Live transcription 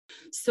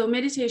So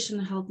meditation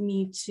helped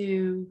me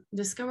to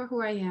discover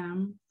who I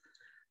am,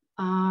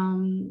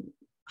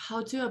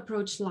 how to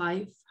approach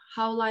life,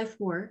 how life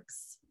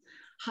works,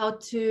 how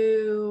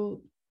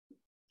to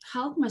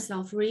help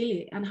myself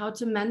really, and how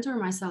to mentor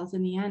myself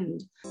in the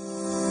end.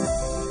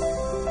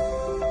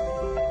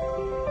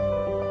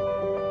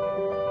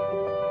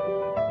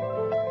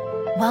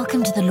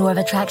 Welcome to the Law of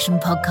Attraction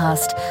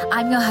podcast.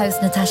 I'm your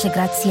host, Natasha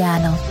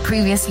Graziano,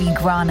 previously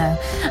Grano.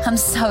 I'm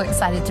so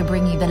excited to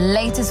bring you the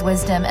latest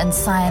wisdom and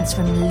science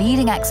from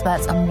leading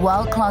experts and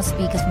world-class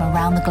speakers from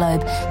around the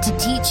globe to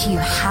teach you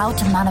how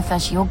to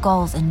manifest your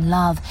goals in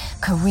love,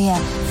 career,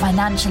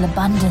 financial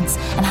abundance,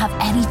 and have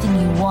anything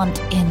you want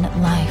in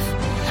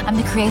life. I'm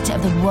the creator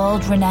of the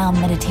world-renowned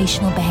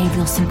meditational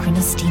behavioral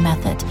synchronicity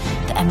method,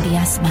 the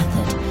MBS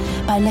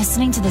method. By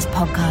listening to this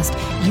podcast,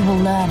 you will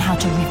learn how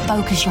to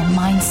refocus your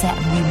mindset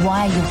and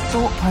rewire your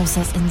thought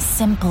process in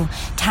simple,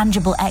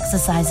 tangible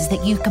exercises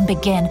that you can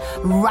begin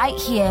right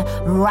here,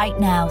 right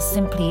now,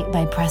 simply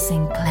by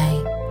pressing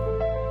play.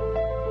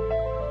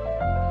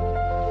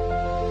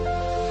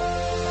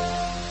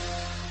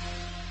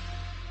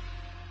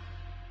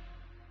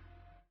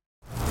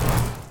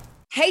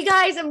 Hey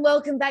guys, and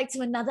welcome back to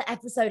another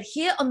episode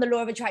here on the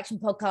Law of Attraction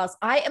podcast.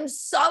 I am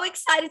so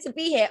excited to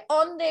be here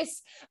on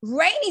this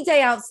rainy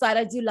day outside.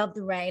 I do love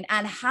the rain,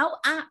 and how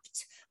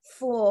apt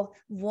for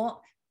what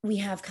we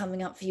have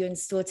coming up for you in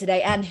store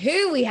today and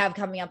who we have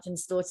coming up in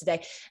store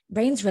today.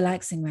 Rain's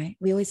relaxing, right?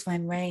 We always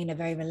find rain a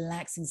very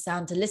relaxing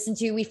sound to listen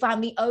to. We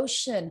find the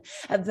ocean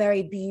a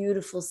very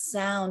beautiful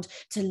sound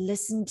to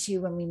listen to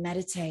when we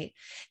meditate.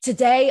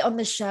 Today on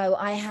the show,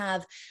 I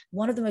have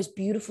one of the most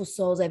beautiful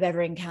souls I've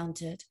ever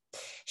encountered.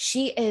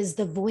 She is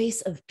the voice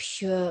of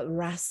pure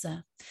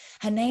Rasa.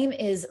 Her name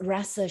is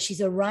Rasa.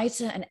 She's a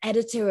writer and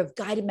editor of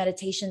guided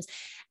meditations.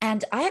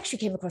 And I actually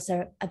came across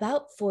her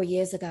about 4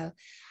 years ago.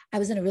 I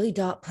was in a really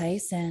dark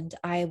place and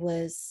I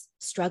was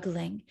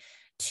struggling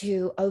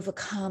to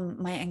overcome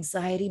my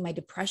anxiety, my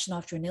depression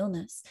after an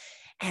illness.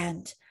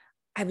 And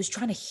I was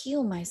trying to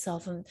heal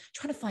myself and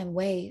trying to find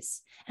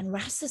ways. And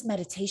Rasa's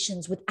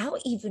meditations,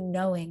 without even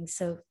knowing,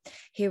 so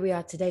here we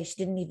are today, she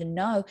didn't even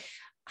know,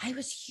 I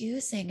was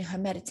using her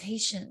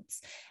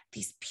meditations,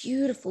 these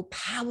beautiful,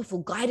 powerful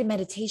guided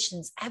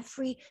meditations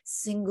every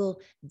single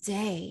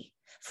day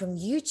from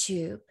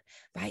YouTube,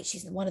 right?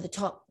 She's one of the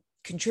top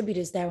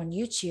contributors there on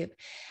YouTube.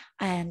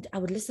 And I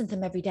would listen to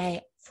them every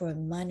day for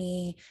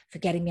money, for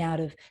getting me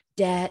out of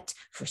debt,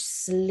 for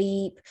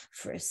sleep,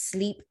 for a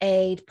sleep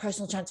aid,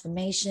 personal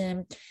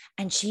transformation.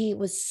 And she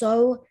was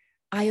so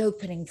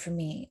eye-opening for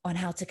me on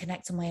how to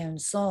connect to my own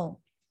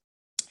soul.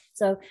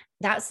 So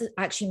that's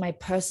actually my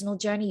personal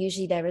journey.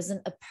 Usually there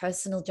isn't a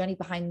personal journey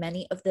behind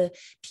many of the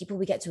people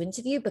we get to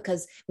interview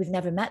because we've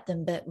never met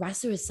them. But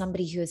Rasa is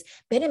somebody who has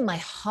been in my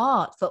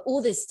heart for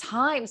all this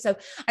time. So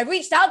I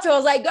reached out to her. I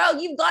was like, girl,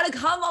 you've got to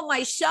come on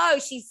my show.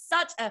 She's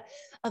such a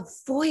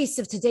voice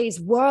of today's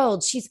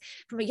world. She's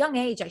from a young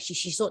age, actually,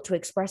 she sought to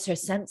express her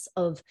sense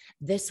of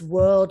this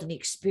world and the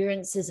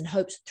experiences and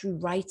hopes through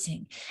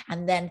writing.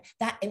 And then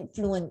that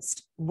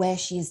influenced where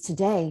she is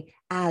today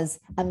as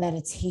a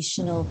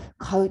meditational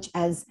coach,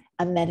 as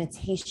a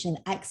meditation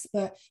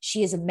expert.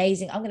 She is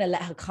amazing. I'm going to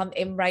let her come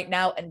in right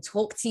now and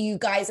talk to you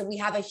guys. And we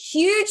have a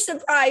huge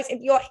surprise if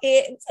you're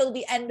here until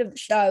the end of the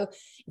show.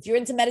 If you're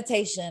into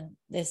meditation,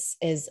 this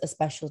is a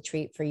special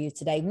treat for you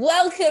today.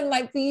 Welcome,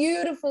 my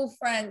beautiful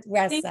friend,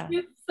 Rasa. Thank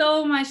you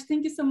so much.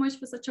 Thank you so much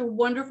for such a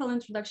wonderful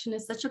introduction.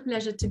 It's such a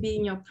pleasure to be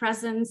in your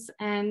presence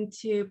and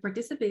to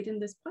participate in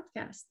this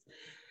podcast.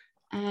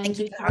 And thank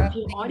you to talk to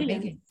your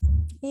audience.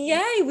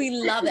 Yay, we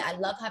love it. I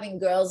love having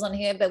girls on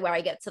here, but where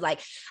I get to like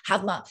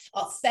have my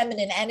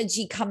feminine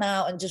energy come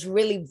out and just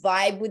really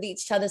vibe with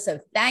each other. So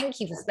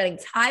thank you for spending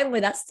time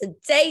with us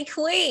today,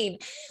 Queen.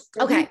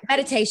 Okay,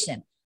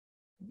 meditation.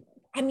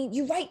 I mean,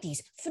 you write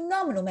these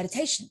phenomenal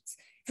meditations.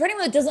 For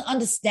anyone that doesn't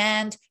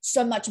understand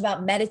so much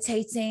about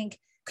meditating,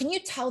 can you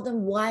tell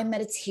them why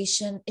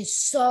meditation is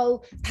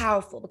so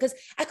powerful? Because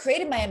I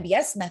created my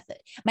MBS method.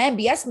 My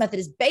MBS method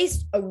is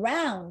based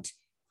around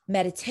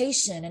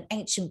meditation and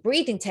ancient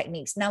breathing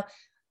techniques. Now,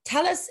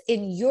 tell us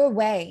in your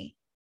way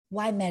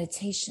why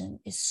meditation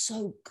is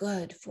so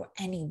good for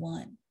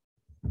anyone.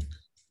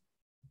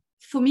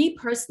 For me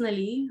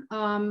personally,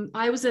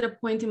 I was at a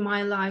point in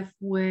my life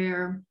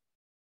where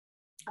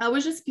I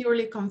was just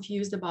purely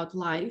confused about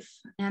life,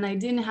 and I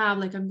didn't have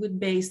like a good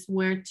base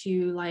where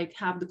to like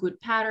have the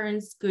good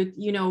patterns, good,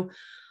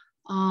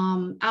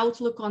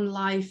 outlook on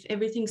life.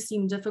 Everything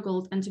seemed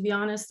difficult. And to be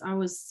honest, I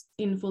was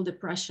in full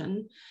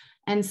depression.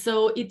 And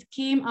so it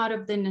came out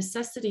of the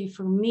necessity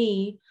for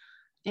me.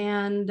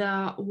 And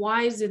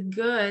why is it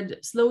good?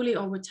 Slowly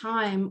over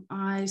time,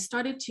 I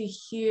started to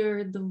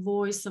hear the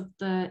voice of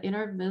the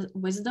inner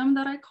wisdom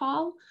that I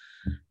call,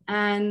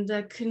 and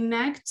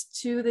connect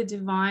to the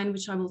divine,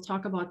 which I will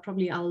talk about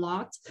probably a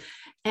lot.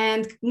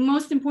 And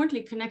most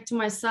importantly, connect to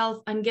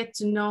myself and get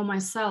to know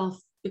myself,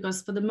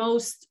 because for the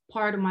most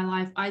part of my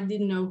life, I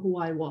didn't know who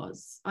I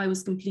was. I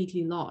was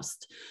completely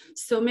lost.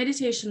 So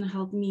meditation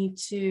helped me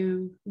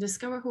to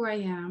discover who I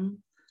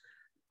am,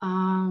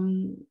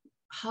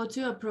 how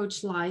to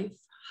approach life,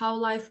 how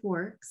life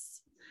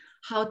works,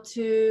 how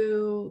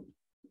to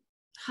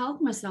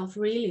help myself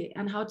really,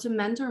 and how to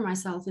mentor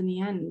myself in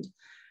the end.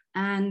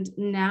 And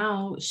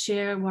now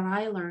share what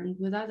I learned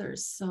with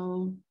others.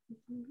 So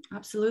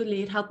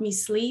absolutely, it helped me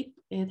sleep.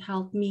 It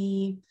helped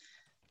me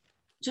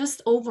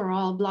just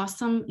overall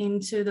blossom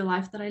into the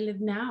life that I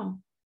live now.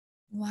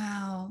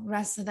 Wow,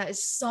 Rasa, that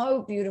is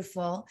so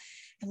beautiful.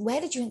 And where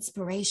did your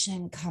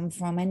inspiration come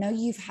from? I know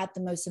you've had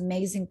the most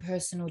amazing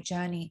personal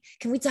journey.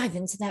 Can we dive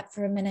into that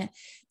for a minute?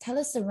 Tell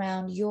us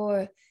around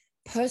your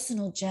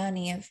personal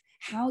journey of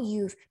how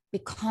you've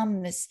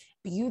become this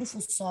beautiful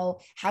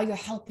soul, how you're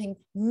helping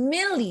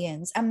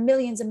millions and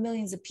millions and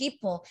millions of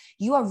people.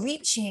 You are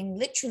reaching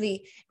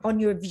literally on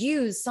your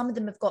views. Some of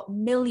them have got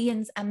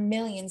millions and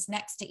millions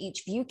next to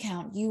each view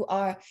count.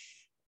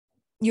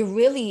 You're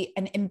really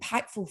an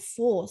impactful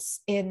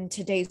force in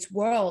today's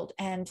world,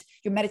 and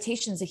your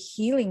meditations are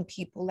healing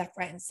people left,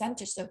 right, and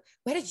center. So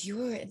where did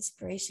your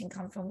inspiration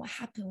come from? What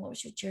happened? What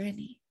was your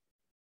journey?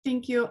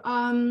 Thank you.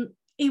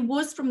 It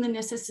was from the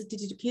necessity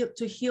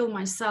to heal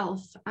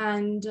myself.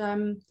 And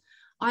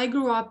I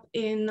grew up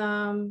in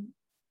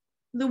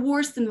the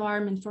worst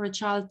environment for a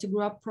child to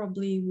grow up,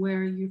 probably,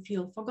 where you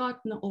feel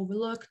forgotten,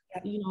 overlooked,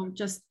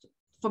 just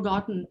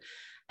forgotten,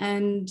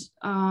 and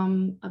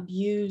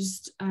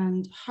abused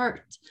and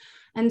hurt.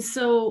 And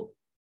so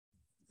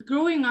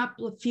growing up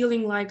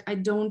feeling like I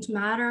don't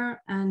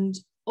matter and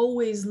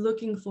always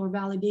looking for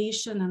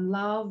validation and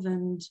love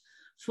and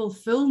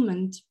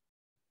fulfillment,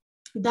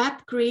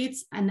 that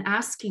creates an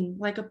asking,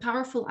 like a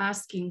powerful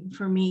asking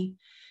for me,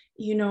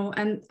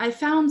 and I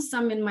found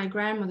some in my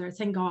grandmother,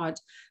 thank God,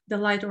 the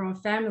light of our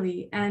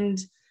family. And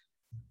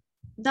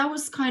that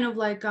was kind of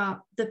like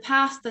the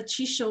path that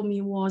she showed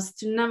me, was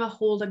to never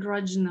hold a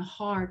grudge in the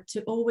heart,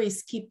 to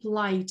always keep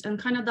light, and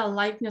kind of the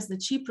lightness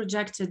that she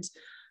projected.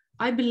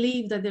 I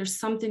believe that there's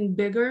something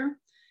bigger.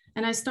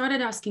 And I started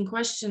asking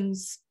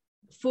questions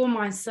for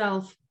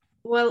myself.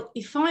 Well,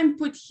 if I'm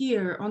put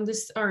here on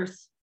this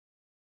earth,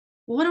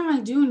 what am I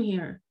doing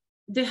here?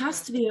 There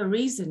has to be a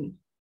reason.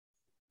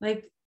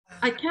 Like,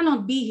 I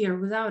cannot be here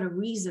without a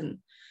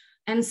reason.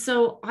 And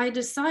so I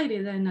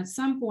decided then at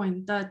some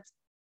point that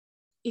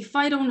if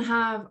I don't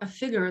have a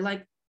figure,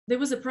 like there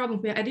was a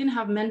problem where I didn't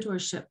have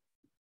mentorship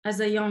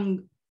as a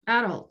young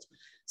adult.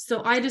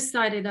 So I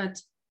decided that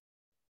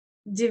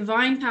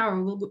divine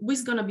power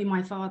was going to be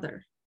my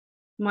father,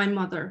 my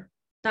mother.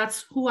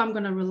 That's who I'm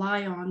going to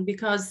rely on,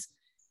 because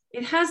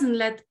it hasn't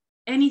let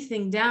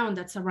anything down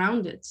that's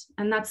around it,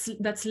 and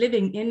that's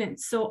living in it.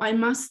 So I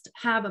must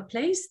have a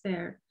place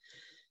there.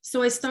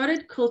 So I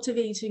started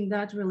cultivating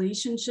that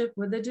relationship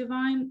with the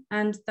divine,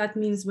 and that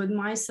means with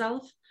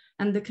myself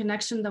and the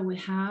connection that we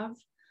have.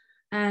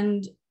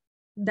 And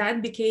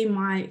that became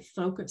my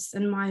focus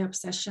and my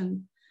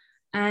obsession.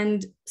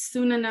 And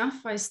soon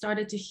enough, I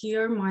started to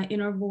hear my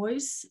inner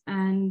voice,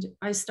 and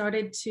I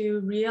started to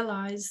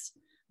realize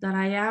that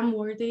I am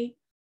worthy,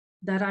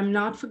 that I'm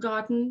not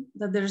forgotten,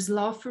 that there's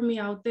love for me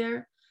out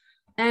there,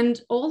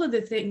 and all of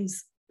the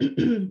things,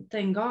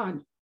 thank God.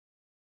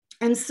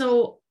 And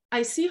so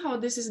I see how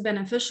this is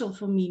beneficial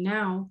for me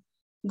now,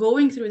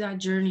 going through that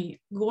journey,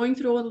 going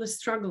through all the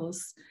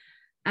struggles.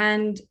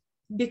 And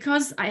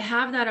because I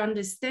have that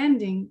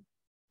understanding,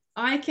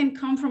 I can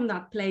come from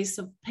that place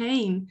of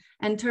pain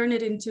and turn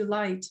it into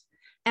light.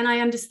 And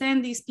I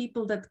understand these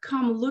people that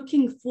come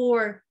looking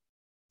for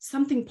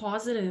something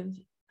positive,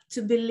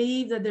 to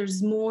believe that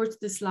there's more to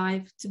this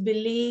life, to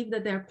believe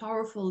that they're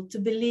powerful, to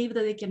believe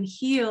that they can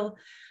heal.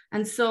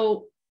 And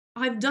so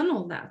I've done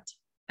all that.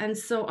 And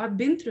so I've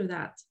been through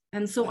that.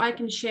 And so I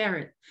can share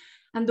it.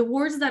 And the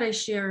words that I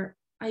share,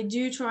 I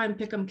do try and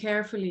pick them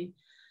carefully.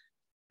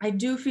 I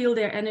do feel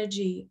their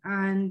energy.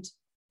 And,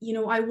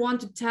 I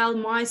want to tell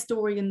my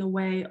story in the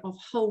way of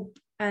hope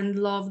and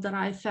love that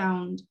I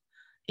found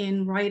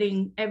in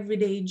writing,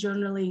 everyday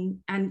journaling,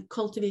 and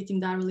cultivating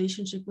that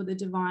relationship with the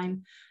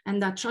divine.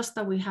 And that trust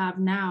that we have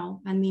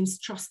now, and means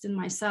trust in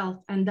myself.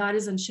 And that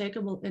is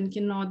unshakable and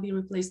cannot be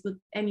replaced with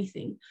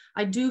anything.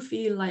 I do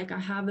feel like I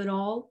have it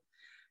all.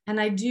 And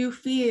I do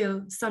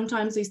feel,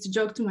 sometimes I used to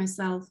joke to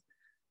myself,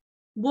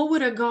 what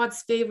would a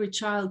God's favorite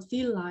child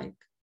feel like?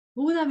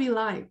 What would that be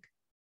like?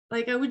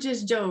 Like, I would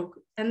just joke.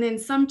 And then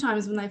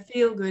sometimes when I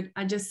feel good,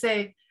 I just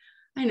say,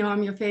 I know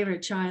I'm your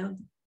favorite child.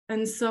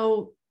 And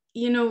so,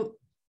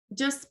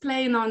 just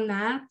playing on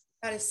that.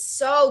 That is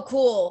so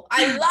cool.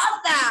 I love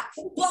that.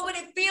 What would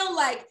it feel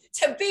like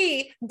to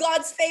be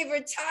God's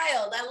favorite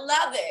child? I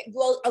love it.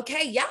 Well,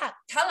 okay, yeah.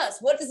 Tell us,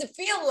 what does it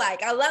feel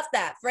like? I love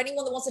that. For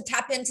anyone that wants to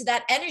tap into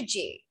that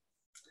energy.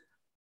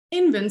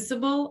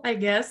 Invincible, I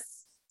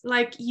guess.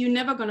 Like, you're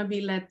never going to be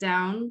let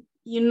down.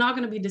 You're not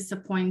going to be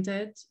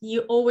disappointed.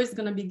 You're always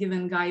going to be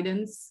given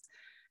guidance.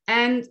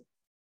 And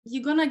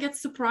you're going to get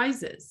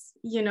surprises.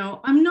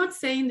 I'm not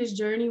saying this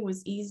journey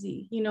was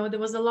easy. There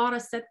was a lot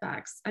of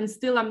setbacks, and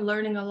still I'm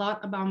learning a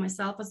lot about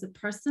myself as a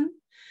person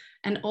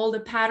and all the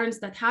patterns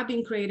that have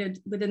been created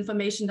with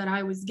information that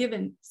I was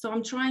given. So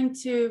I'm trying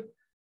to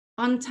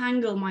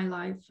untangle my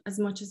life as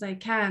much as I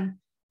can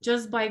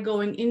just by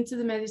going into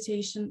the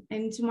meditation,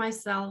 into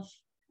myself.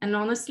 And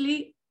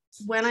honestly,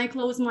 when I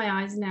close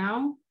my eyes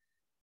now,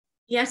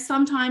 yes,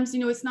 sometimes,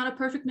 it's not a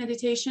perfect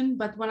meditation,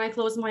 but when I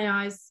close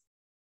my eyes,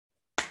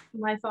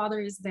 my Father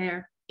is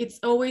there. It's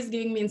always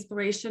giving me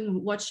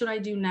inspiration. What should I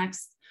do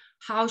next?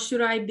 How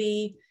should I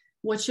be?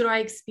 What should I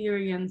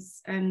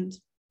experience? And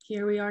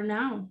here we are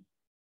now.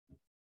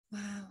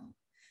 Wow.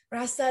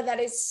 Rasa, that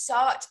is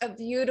such a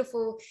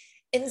beautiful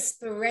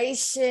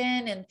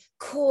inspiration and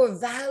core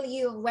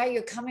value of where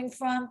you're coming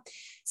from.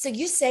 So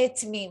you said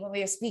to me when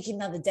we were speaking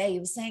the other day, you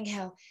were saying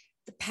how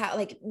the power,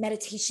 like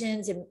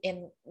meditations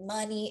in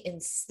money, in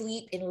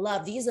sleep, in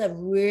love, these are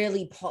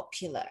really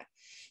popular.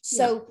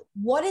 So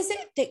what is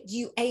it that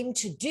you aim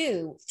to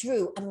do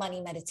through a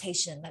money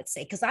meditation, let's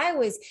say? Because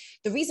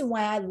the reason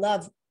why I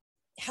love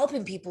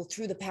helping people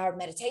through the power of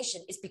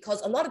meditation is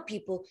because a lot of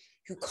people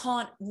who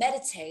can't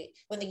meditate,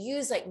 when they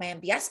use like my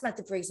MBS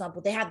method, for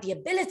example, they have the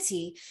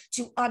ability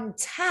to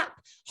untap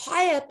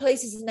higher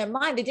places in their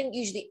mind they didn't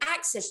usually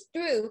access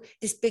through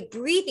this big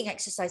breathing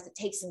exercise that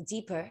takes them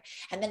deeper.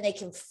 And then they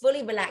can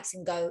fully relax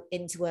and go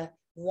into a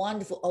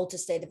wonderful altered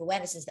state of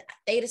awareness, is the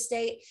theta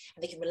state,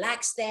 and they can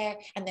relax there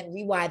and then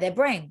rewire their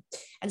brain.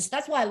 And so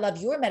that's why I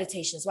love your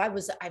meditations. So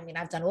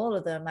I've done all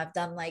of them. I've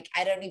done I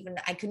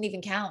couldn't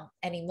even count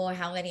anymore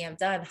how many I've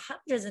done,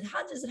 hundreds and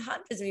hundreds and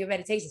hundreds of your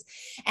meditations.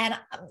 And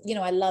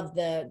I love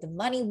the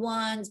money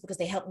ones because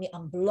they help me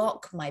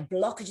unblock my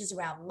blockages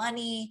around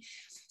money.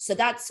 So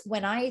that's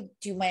when I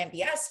do my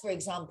MBS, for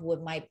example,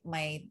 with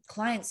my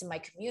clients in my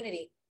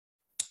community.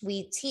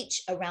 We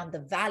teach around the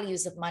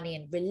values of money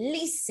and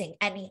releasing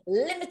any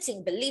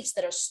limiting beliefs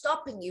that are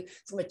stopping you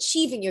from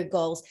achieving your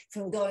goals,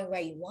 from going where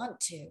you want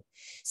to.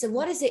 So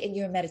what is it in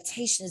your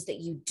meditations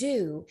that you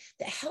do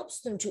that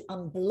helps them to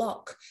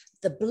unblock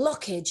the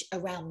blockage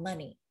around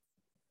money?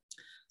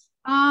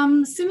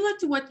 Similar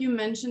to what you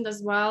mentioned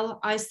as well,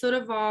 I sort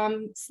of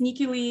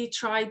sneakily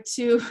tried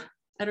to,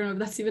 I don't know if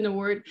that's even a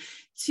word,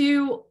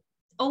 to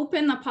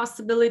open a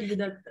possibility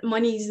that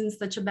money isn't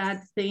such a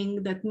bad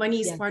thing, that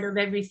money is part of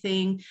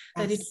everything,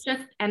 that it's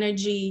just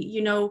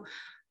energy,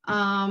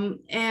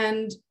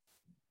 and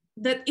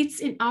that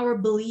it's in our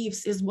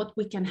beliefs is what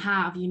we can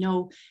have,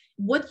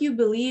 what you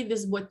believe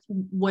is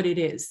what it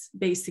is,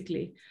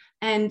 basically.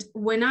 And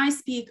when I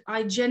speak,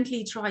 I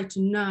gently try to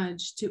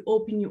nudge, to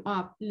open you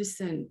up.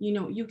 Listen,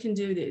 you can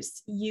do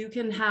this. You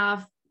can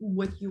have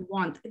what you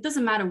want. It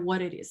doesn't matter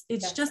what it is.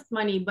 It's just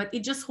money, but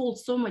it just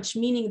holds so much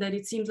meaning that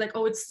it seems like,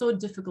 oh, it's so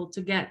difficult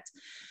to get.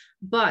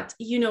 But,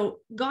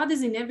 God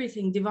is in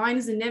everything. Divine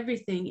is in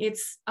everything.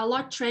 It's a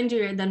lot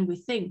trendier than we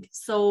think.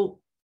 So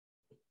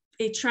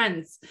it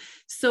trends.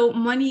 So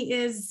money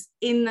is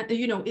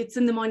it's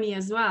in the money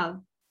as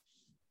well.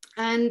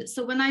 And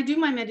so when I do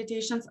my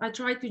meditations, I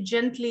try to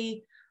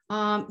gently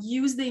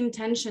use the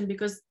intention,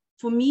 because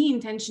for me,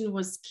 intention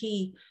was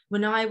key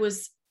when I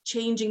was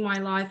changing my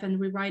life and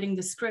rewriting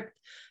the script.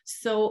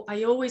 So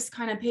I always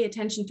kind of pay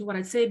attention to what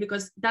I say,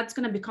 because that's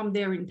going to become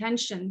their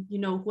intention,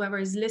 whoever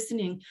is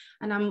listening.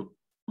 And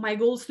my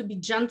goal is to be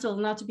gentle,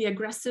 not to be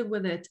aggressive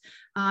with it,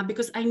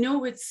 because I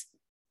know it's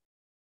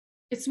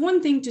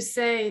one thing to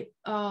say,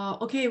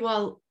 okay,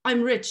 well,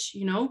 I'm rich,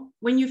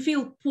 when you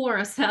feel poor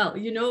as hell,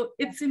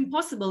 it's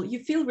impossible.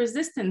 You feel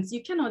resistance,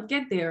 you cannot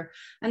get there.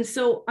 And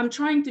so I'm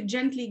trying to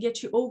gently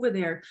get you over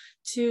there,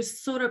 to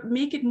sort of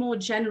make it more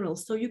general,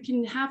 so you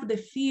can have the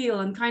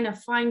feel and kind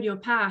of find your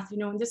path,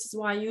 and this is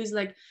why I use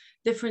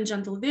different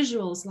gentle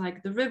visuals,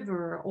 like the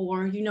river,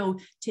 or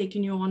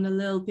taking you on a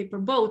little paper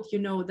boat,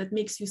 that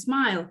makes you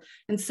smile.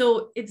 And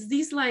so it's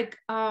these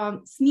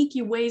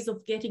sneaky ways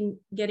of getting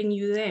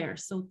you there.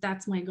 So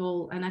that's my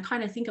goal, and I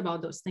kind of think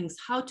about those things,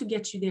 how to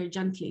get you there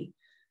gently.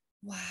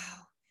 Wow.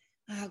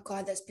 Oh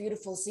God, that's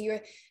beautiful. So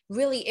you're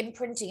really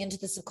imprinting into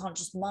the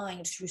subconscious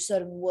mind through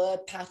certain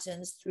word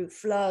patterns, through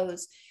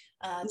flows,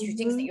 through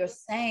things that you're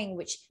saying,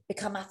 which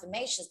become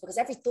affirmations, because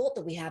every thought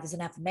that we have is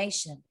an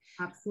affirmation.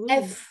 Absolutely.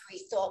 Every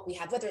thought we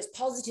have, whether it's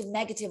positive,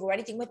 negative, or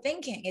anything we're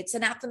thinking, it's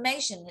an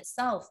affirmation in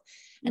itself.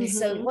 And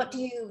so what do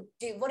you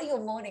do? What are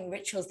your morning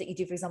rituals that you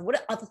do, for example? What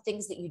are other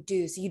things that you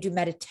do? So you do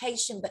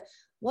meditation, but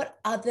what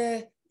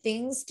other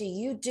things do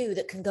you do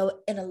that can go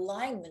in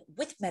alignment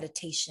with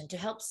meditation to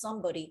help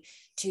somebody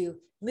to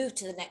move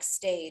to the next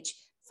stage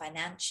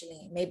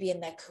financially, maybe in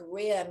their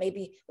career,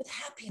 maybe with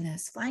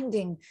happiness,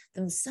 finding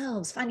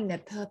themselves, finding their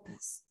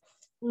purpose?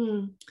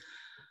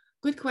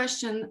 Good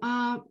question.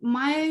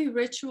 My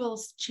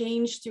rituals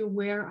change to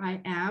where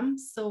I am.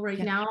 So right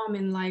now I'm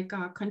in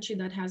a country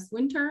that has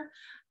winter.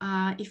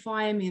 If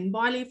I'm in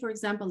Bali, for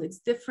example, it's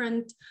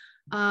different.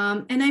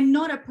 And I'm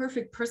not a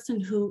perfect person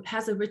who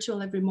has a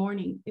ritual every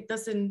morning. It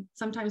doesn't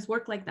sometimes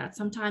work like that.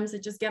 Sometimes I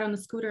just get on a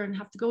scooter and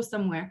have to go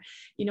somewhere,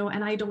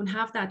 and I don't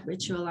have that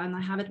ritual, and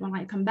I have it when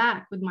I come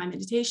back with my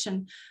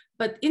meditation.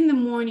 But in the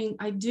morning,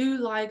 I do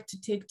like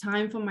to take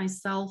time for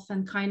myself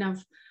and kind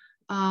of,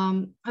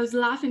 I was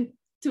laughing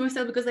to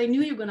myself because I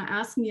knew you were going to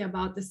ask me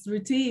about this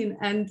routine.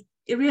 And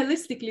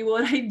realistically,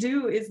 what I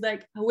do is I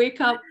wake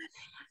up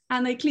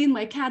and I clean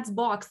my cat's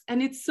box.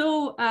 And it's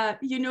so,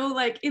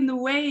 in the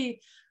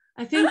way,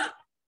 I think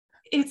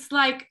it's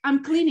like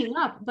I'm cleaning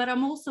up, but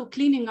I'm also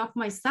cleaning up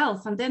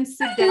myself, and then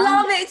sit I down.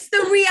 love it. It's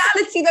the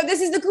reality though.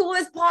 This is the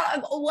coolest part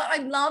of what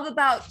I love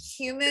about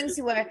humans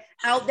who are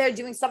out there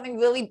doing something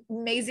really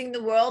amazing in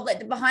the world. Like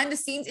the behind the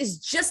scenes is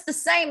just the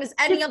same as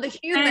any other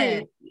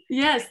human.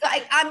 Yes.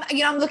 Like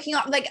I'm looking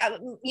up, like,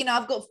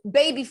 I've got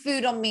baby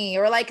food on me,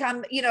 or like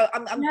I'm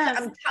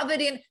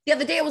covered in. The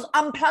other day I was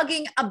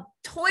unplugging a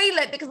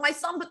toilet because my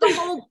son put the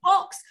whole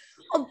box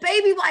of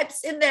baby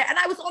wipes in there, and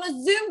I was on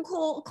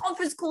a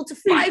conference call to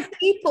 5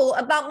 people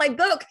about my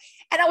book,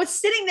 and I was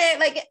sitting there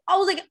like, I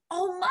was like,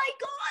 oh my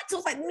God. So I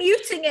was like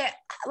muting it,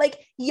 like,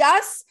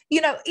 yes,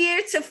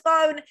 ear to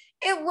phone.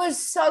 It was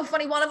so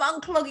funny while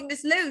I'm unplugging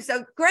this loo.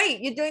 So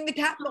great, you're doing the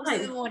cat box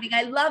in the morning.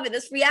 I love it.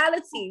 It's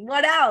reality.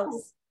 What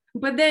else?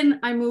 But then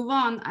I move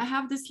on. I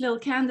have this little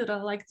candle that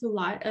I like to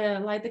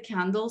light the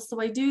candle. So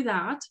I do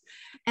that.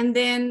 And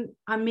then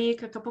I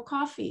make a cup of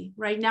coffee.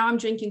 Right now I'm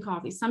drinking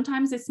coffee.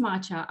 Sometimes it's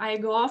matcha. I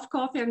go off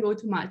coffee and go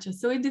to matcha.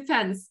 So it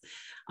depends.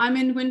 I'm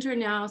in winter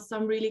now, so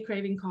I'm really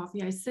craving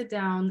coffee. I sit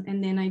down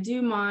and then I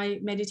do my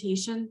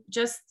meditation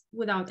just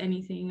without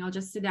anything. I'll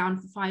just sit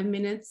down for 5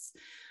 minutes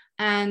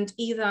and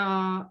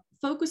either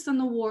focus on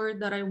the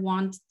word that I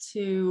want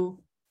to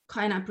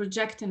kind of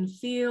project and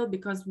feel,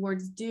 because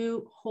words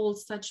do hold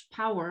such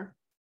power.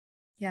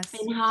 Yes.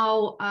 And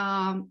how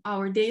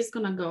our day is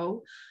gonna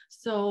go.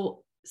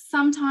 So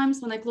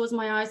sometimes when I close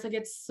my eyes, I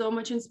get so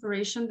much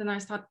inspiration, then I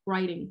start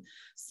writing.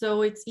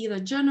 So it's either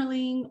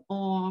journaling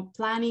or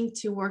planning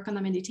to work on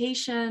a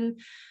meditation.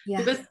 Yeah.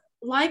 Because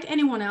like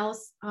anyone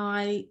else,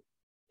 I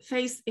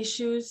face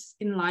issues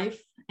in life.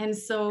 And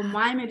so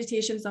my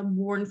meditations are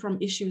born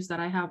from issues that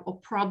I have, or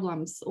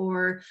problems,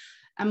 or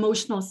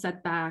emotional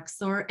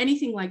setbacks, or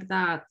anything like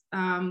that.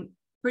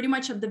 Pretty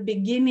much at the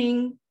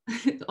beginning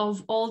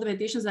of all the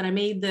meditations that I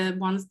made, the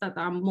ones that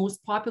are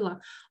most popular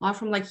are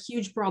from like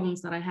huge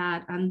problems that I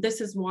had. And this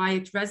is why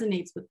it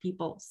resonates with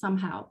people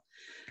somehow.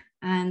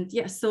 And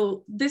yes,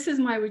 so this is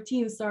my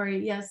routine.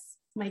 Sorry. Yes,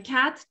 my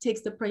cat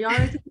takes the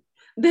priority.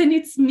 Then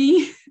it's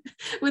me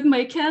with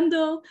my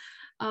candle,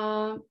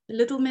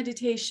 little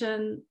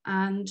meditation,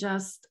 and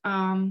just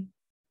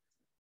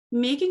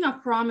making a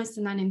promise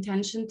and an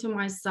intention to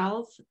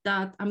myself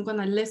that I'm going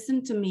to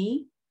listen to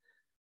me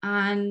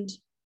and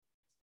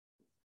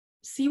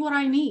see what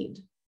I need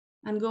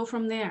and go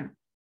from there.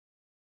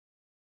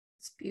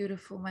 It's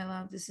beautiful, my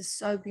love. This is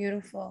so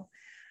beautiful.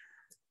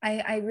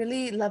 I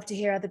really love to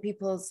hear other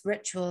people's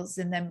rituals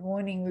in their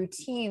morning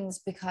routines,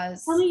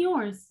 because tell me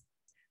yours.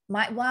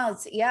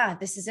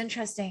 This is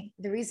interesting.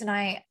 The reason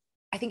I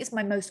think it's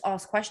my most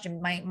asked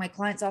question. My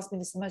clients ask me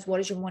this the most: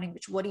 what is your morning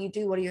ritual? What do you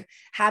do? What are your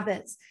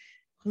habits?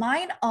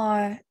 Mine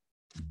are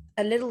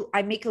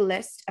I make a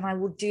list and I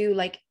will do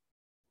like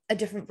a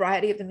different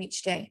variety of them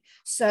each day.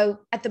 So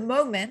at the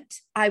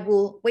moment, I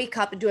will wake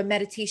up and do a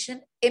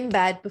meditation in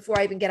bed before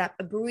I even get up,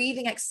 a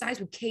breathing exercise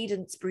with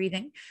cadence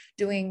breathing,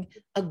 doing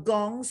a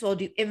gong. So I'll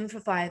do in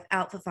for 5,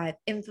 out for 5,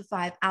 in for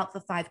 5, out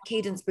for 5,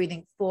 cadence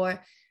breathing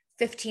for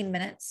 15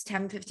 minutes,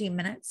 10, 15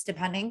 minutes,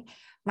 depending.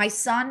 My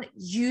son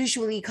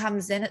usually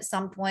comes in at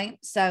some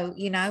point. So,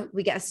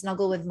 we get a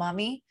snuggle with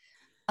mommy.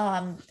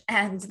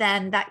 And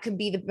then that could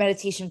be the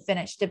meditation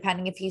finished,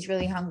 depending if he's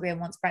really hungry and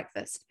wants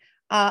breakfast.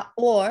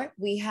 Or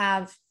we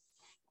have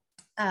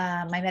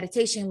my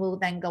meditation will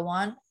then go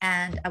on,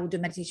 and I will do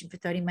meditation for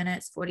 30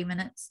 minutes, 40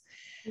 minutes.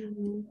 Mm-hmm.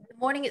 In the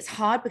morning, it's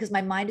hard because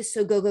my mind is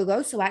so go, go,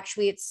 go. So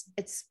actually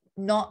it's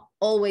not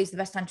always the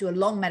best time to do a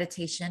long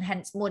meditation,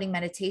 hence morning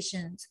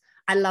meditations.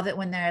 I love it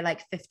when they're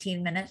like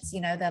 15 minutes,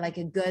 they're like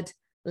a good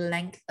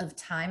length of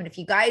time. And if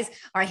you guys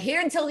are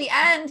here until the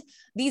end,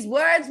 these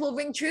words will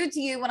ring true to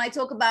you when I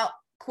talk about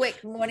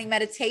quick morning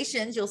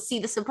meditations. You'll see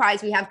the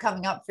surprise we have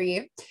coming up for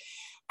you.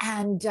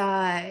 And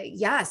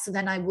so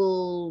then I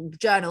will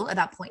journal at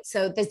that point.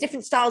 So there's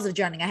different styles of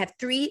journaling. I have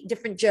 3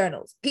 different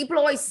journals. People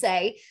always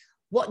say,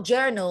 what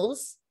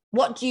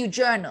do you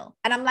journal?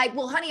 And I'm like,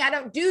 well, honey, I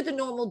don't do the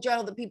normal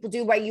journal that people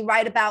do where you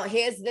write about,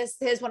 here's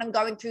what I'm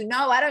going through.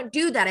 No, I don't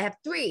do that. I have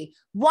 3.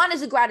 One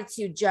is a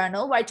gratitude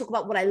journal where I talk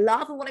about what I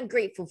love and what I'm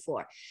grateful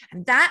for.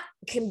 And that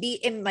can be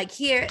in like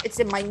here,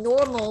 it's in my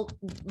normal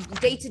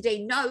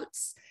day-to-day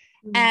notes.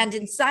 And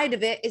inside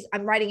of it is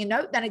I'm writing a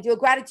note. Then I do a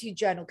gratitude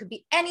journal. Could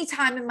be any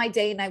time in my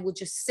day, and I will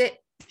just sit,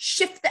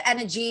 shift the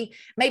energy.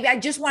 Maybe I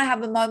just want to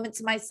have a moment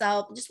to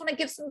myself. I just want to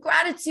give some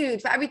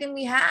gratitude for everything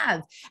we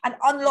have and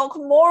unlock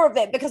more of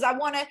it, because I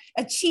want to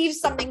achieve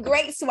something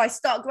great. So I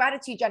start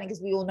gratitude journaling,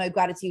 because we all know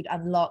gratitude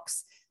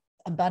unlocks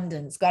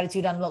abundance.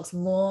 Gratitude unlocks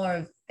more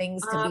of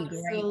things to be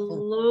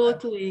grateful.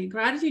 Absolutely.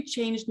 Gratitude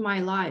changed my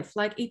life.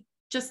 Like it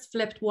just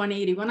flipped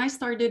 180. When I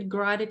started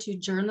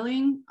gratitude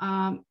journaling,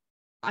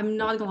 I'm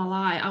not gonna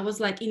lie, I was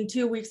like, in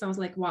 2 weeks, I was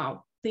like,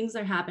 wow, things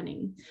are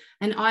happening.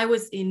 And I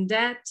was in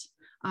debt,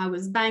 I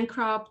was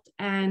bankrupt,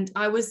 and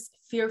I was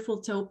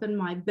fearful to open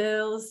my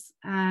bills,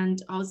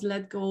 and I was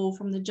let go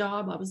from the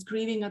job. I was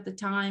grieving at the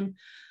time.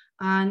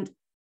 And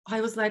I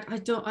was like,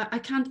 I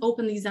can't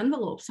open these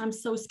envelopes. I'm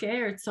so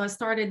scared. So I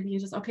started being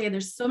just, okay,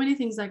 there's so many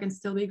things I can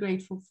still be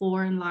grateful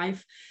for in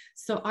life.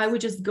 So I would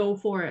just go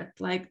for it.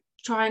 Like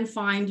try and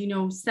find,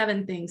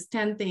 7 things,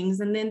 10 things.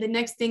 And then the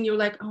next thing you're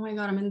like, oh my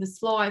God, I'm in this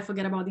flow. I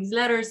forget about these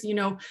letters,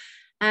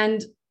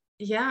 and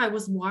yeah, it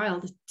was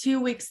wild.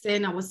 2 weeks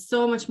in, I was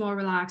so much more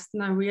relaxed,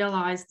 and I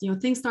realized,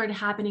 things started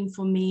happening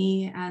for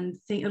me, and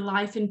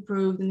life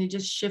improved, and it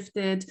just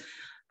shifted.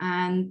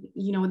 And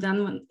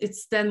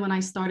then when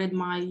I started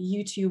my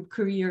YouTube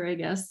career, I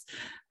guess.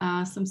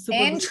 Some super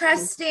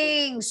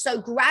interesting.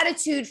 So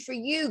gratitude for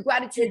you,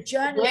 gratitude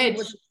journaling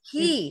was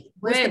key.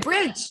 Was the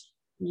bridge.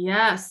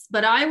 Yes,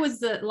 but I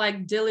was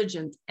like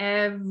diligent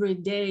every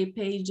day,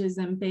 pages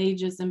and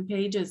pages and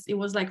pages. It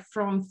was like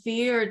from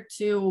fear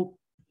to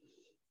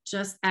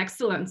just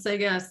excellence, I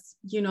guess,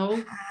 I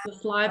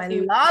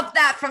love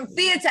that. From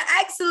fear to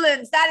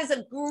excellence. That is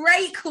a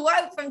great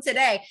quote from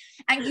today.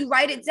 And you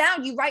write it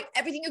down. You write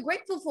everything you're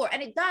grateful for.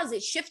 And it does.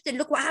 It shifted.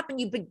 Look what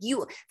happened.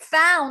 You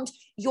found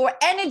your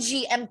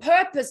energy and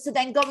purpose to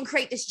then go and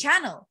create this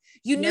channel.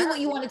 You knew what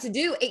you wanted to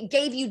do. It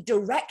gave you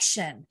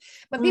direction.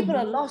 When people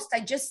are lost,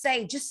 I just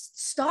say, just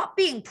start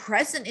being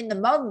present in the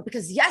moment,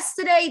 because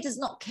yesterday does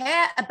not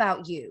care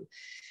about you.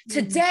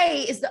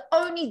 Today is the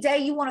only day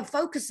you want to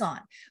focus on.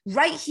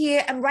 Right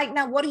here and right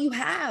now, what do you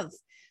have?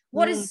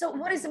 What is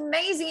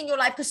amazing in your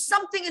life? Because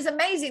something is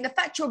amazing. The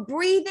fact you're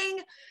breathing,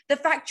 the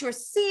fact you're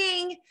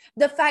seeing,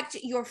 the fact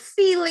you're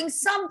feeling,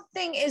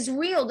 something is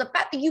real. The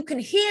fact that you can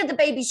hear the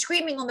baby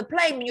screaming on the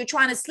plane when you're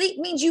trying to sleep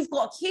means you've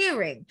got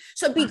hearing.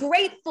 So be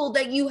grateful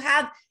that you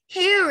have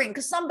hearing,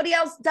 because somebody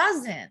else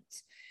doesn't.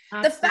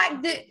 Absolutely. The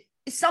fact that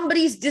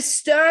somebody's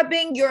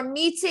disturbing your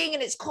meeting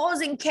and it's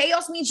causing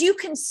chaos means you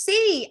can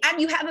see and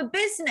you have a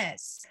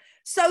business.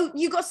 So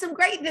you got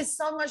there's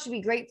so much to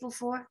be grateful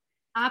for.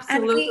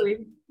 Absolutely.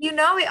 And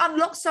it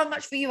unlocks so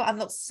much for you. It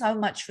unlocks so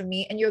much for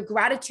me. And your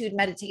gratitude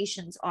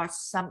meditations are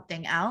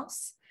something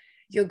else.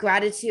 Your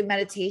gratitude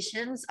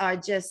meditations are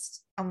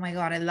just, oh my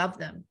God, I love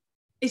them.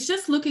 It's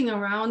just looking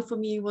around for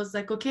me was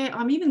like, okay,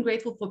 I'm even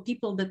grateful for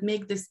people that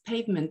make this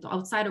pavement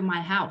outside of my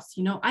house.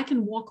 I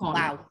can walk on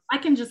it. I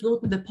can just go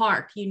to the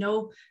park,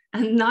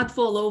 and not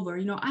fall over.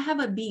 I have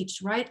a beach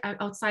right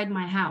outside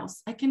my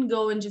house. I can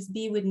go and just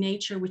be with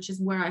nature, which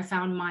is where I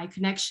found my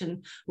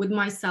connection with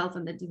myself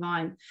and the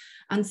divine.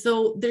 And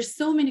so there's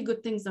so many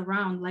good things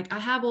around. Like I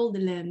have all the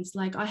limbs,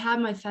 like I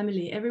have my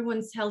family,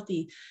 everyone's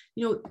healthy,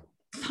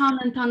 ton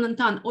and ton and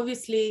ton.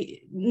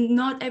 Obviously,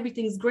 not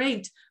everything's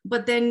great,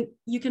 but then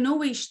you can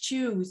always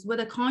choose,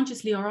 whether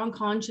consciously or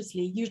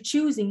unconsciously. You're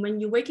choosing when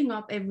you're waking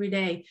up every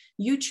day.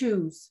 You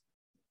choose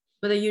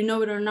whether you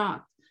know it or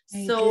not.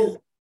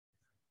 So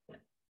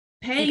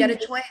pain, you get a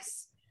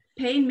choice.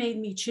 Pain made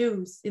me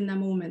choose in that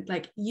moment.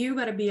 Like, you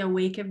got to be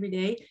awake every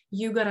day.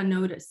 You got to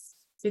notice,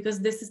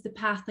 because this is the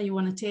path that you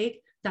want to take.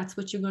 That's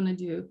what you're going to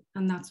do.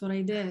 And that's what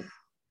I did.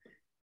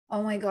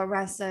 Oh my God,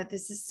 Rasa,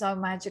 this is so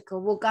magical.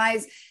 Well,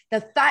 guys,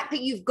 the fact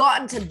that you've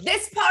gotten to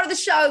this part of the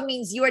show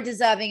means you are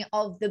deserving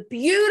of the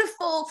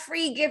beautiful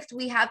free gift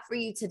we have for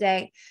you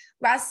today.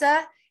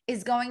 Rasa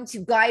is going to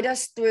guide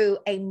us through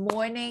a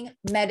morning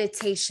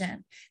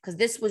meditation, because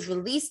this was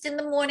released in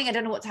the morning. I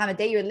don't know what time of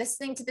day you're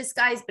listening to this,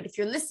 guys, but if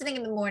you're listening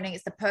in the morning,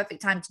 it's the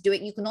perfect time to do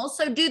it. You can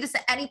also do this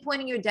at any point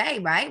in your day,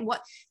 right?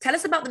 Tell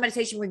us about the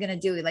meditation we're going to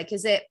do. Like,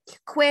 is it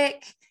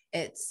quick?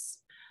 It's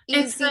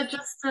easy.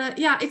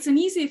 It's an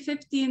easy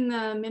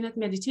 15-minute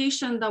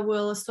meditation that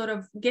will sort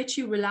of get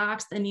you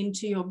relaxed and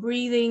into your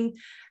breathing,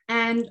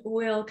 and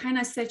will kind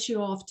of set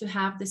you off to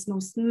have this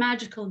most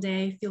magical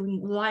day, feeling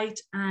light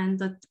and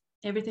that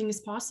everything is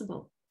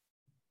possible.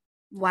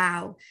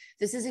 Wow,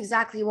 this is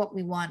exactly what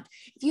we want.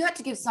 If you had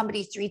to give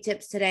somebody 3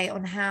 tips today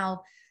on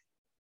how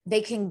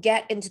they can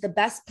get into the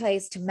best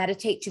place to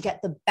meditate, to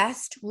get the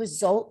best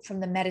result from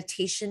the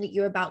meditation that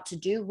you're about to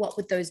do, what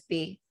would those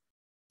be?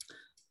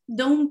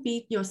 Don't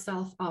beat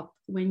yourself up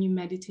when you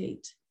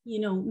meditate.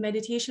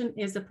 Meditation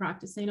is a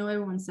practice. I know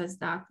everyone says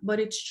that, but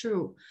it's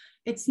true.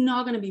 It's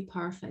not going to be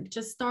perfect.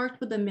 Just start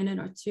with a minute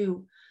or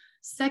 2.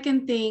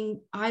 Second thing,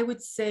 I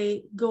would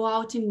say, go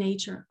out in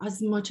nature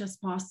as much as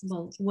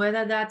possible,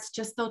 whether that's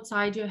just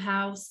outside your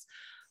house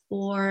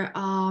or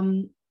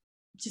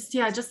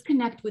just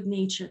connect with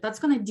nature. That's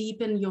going to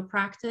deepen your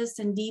practice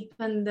and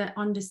deepen the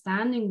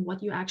understanding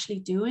what you're actually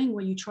doing,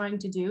 what you're trying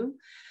to do.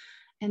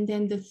 And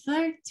then the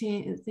third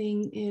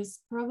thing is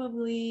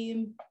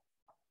probably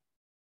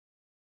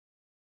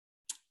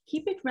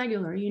keep it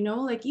regular,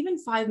 like even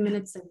 5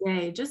 minutes a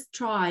day. Just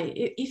try.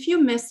 If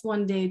you miss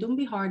one day, don't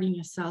be hard on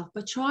yourself,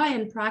 but try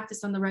and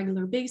practice on a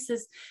regular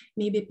basis.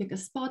 Maybe pick a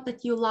spot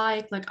that you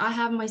like. Like, I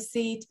have my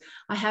seat,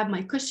 I have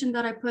my cushion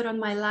that I put on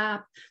my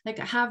lap, like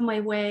I have my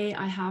way,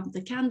 I have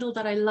the candle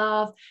that I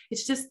love.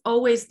 It's just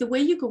always the way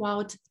you go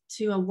out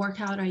to a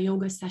workout or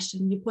yoga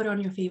session, you put on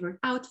your favorite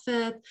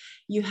outfit,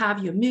 you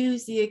have your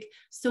music.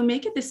 So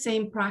make it the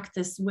same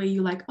practice where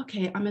you like,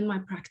 okay, I'm in my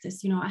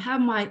practice. I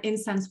have my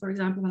incense, for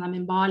example, when I'm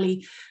in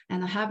Bali,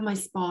 and I have my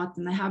spot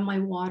and I have my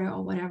water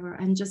or whatever,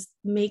 and just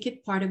make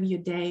it part of your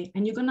day,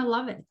 and you're going to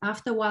love it.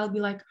 After a while, be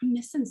like, I'm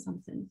missing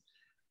something.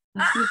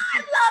 I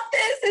love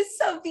this. It's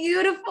so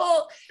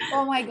beautiful.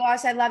 Oh my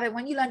gosh, I love it.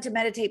 When you learn to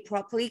meditate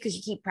properly, because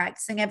you keep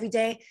practicing every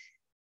day,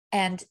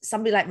 And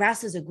somebody like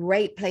Rasa is a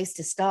great place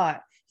to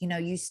start.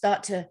 You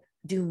start to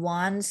do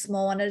one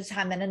small one at a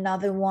time, then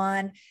another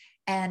one.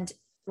 And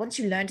once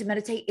you learn to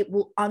meditate, it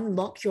will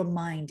unlock your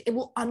mind. It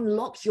will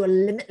unlock your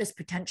limitless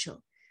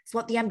potential. It's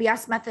what the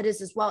MBS method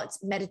is as well.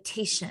 It's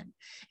meditation.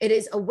 It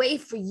is a way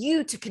for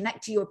you to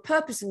connect to your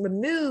purpose and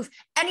remove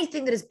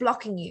anything that is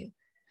blocking you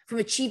from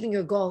achieving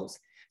your goals.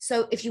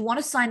 So if you want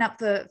to sign up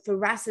for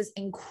Rasa's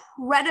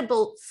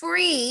incredible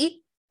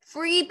free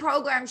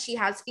program she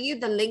has for you,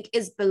 the link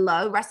is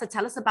below. Rasa,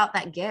 tell us about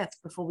that gift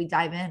before we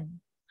dive in.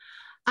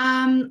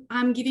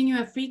 I'm giving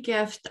you a free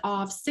gift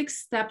of 6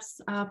 steps,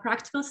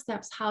 practical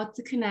steps, how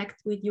to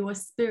connect with your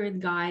spirit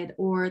guide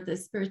or the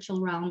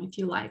spiritual realm, if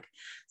you like.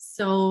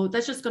 So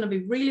that's just going to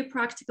be really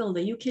practical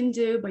that you can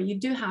do, but you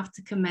do have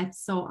to commit.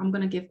 So I'm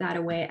going to give that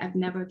away. I've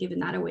never given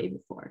that away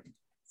before.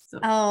 So.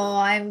 Oh,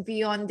 I'm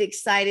beyond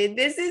excited.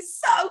 This is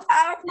so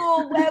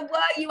powerful. Where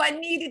were you? I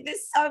needed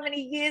this so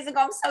many years ago.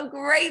 I'm so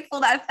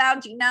grateful that I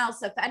found you now.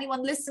 So for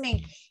anyone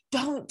listening,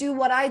 don't do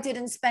what I did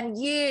and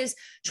spend years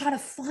trying to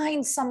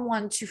find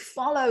someone to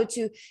follow,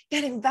 to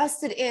get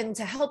invested in,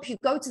 to help you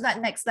go to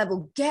that next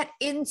level. Get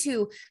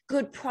into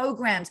good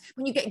programs.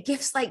 When you get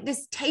gifts like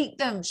this, take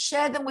them,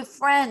 share them with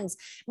friends.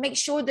 Make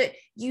sure that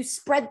you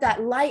spread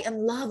that light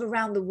and love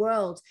around the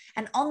world.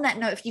 And on that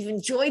note, if you've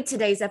enjoyed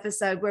today's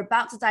episode, we're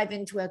about to dive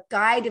into a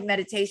guided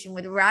meditation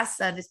with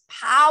Rasa, this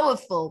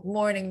powerful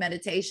morning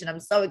meditation. I'm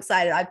so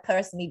excited. I've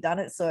personally done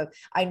it, so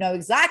I know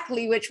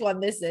exactly which one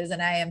this is,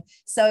 and I am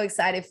so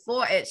excited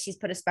for it. She's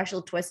put a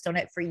special twist on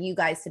it for you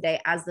guys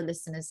today as the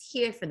listeners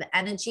here for the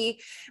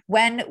energy.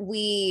 When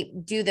we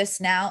do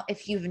this now,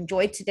 if you've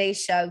enjoyed today's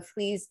show,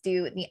 please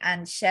do at the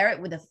end share it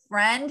with a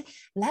friend.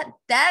 Let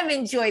them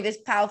enjoy this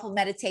powerful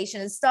meditation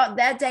and start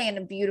their day in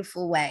a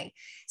beautiful way.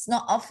 It's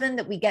not often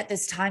that we get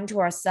this time to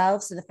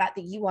ourselves. So the fact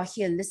that you are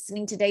here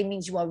listening today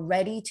means you are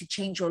ready to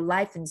change your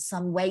life in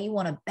some way. You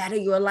want to better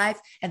your life.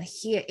 And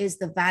here is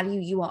the value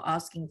you are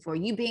asking for.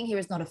 You being here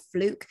is not a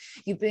fluke.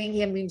 You being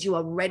here means you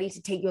are ready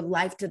to take your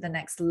life to the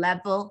next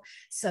level.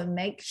 So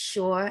make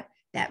sure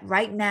that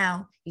right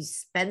now you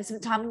spend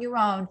some time on your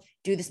own,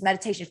 do this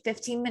meditation,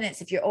 15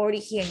 minutes. If you're already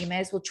here, you may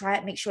as well try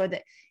it. Make sure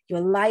that your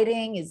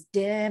lighting is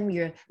dim.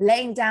 You're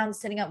laying down,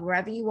 sitting up,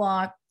 wherever you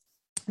are.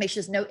 Make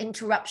sure there's no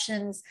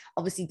interruptions.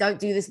 Obviously, don't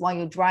do this while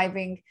you're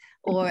driving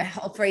or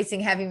operating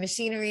heavy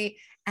machinery,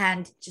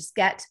 and just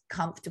get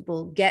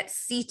comfortable, get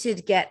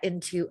seated, get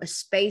into a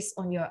space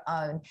on your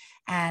own.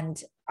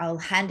 And I'll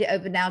hand it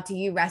over now to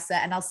you, Rasa,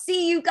 and I'll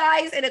see you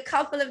guys in a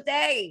couple of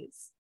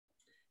days.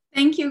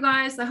 Thank you,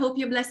 guys. I hope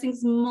your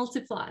blessings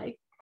multiply.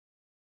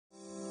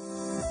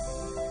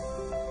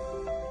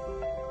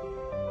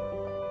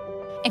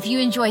 If you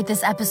enjoyed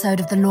this episode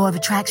of the Law of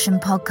Attraction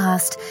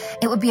podcast,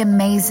 it would be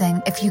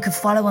amazing if you could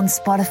follow on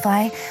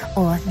Spotify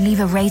or leave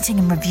a rating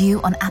and review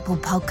on Apple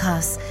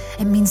Podcasts.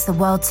 It means the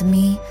world to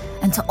me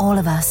and to all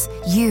of us.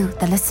 You,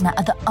 the listener,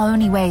 are the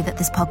only way that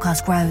this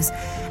podcast grows.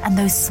 And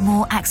those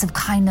small acts of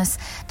kindness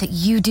that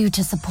you do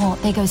to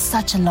support, they go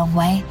such a long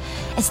way.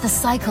 It's the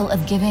cycle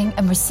of giving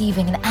and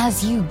receiving. And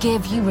as you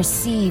give, you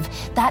receive.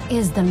 That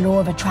is the law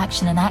of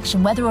attraction in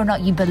action. Whether or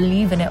not you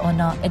believe in it or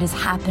not, it is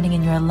happening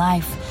in your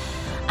life.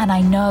 And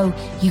I know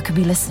you could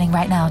be listening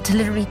right now to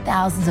literally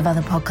thousands of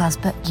other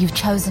podcasts, but you've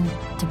chosen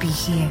to be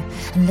here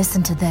and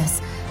listen to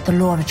this, the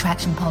Law of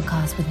Attraction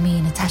podcast with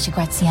me, Natasha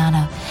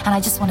Graziano. And I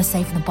just want to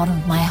say from the bottom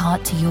of my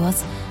heart to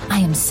yours, I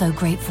am so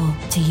grateful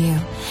to you.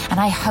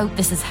 And I hope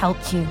this has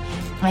helped you.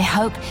 I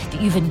hope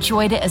that you've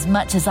enjoyed it as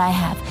much as I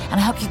have. And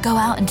I hope you go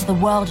out into the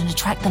world and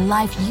attract the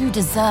life you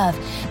deserve,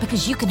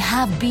 because you can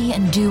have, be,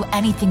 and do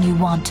anything you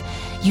want.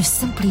 You've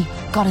simply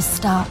got to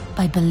start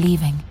by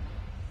believing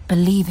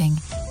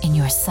in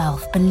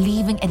yourself,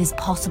 believing it is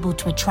possible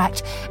to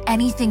attract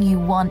anything you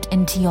want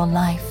into your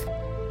life.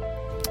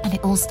 And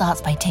it all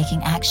starts by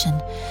taking action.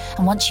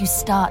 And once you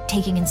start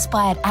taking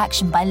inspired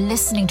action by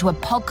listening to a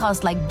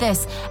podcast like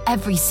this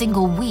every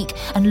single week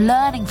and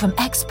learning from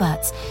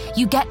experts,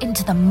 you get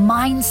into the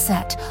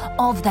mindset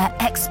of that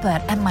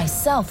expert and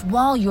myself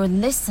while you're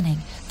listening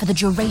for the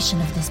duration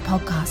of this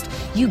podcast.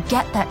 You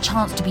get that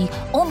chance to be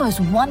almost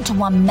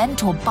one-to-one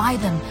mentored by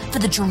them for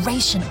the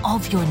duration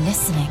of your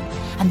listening.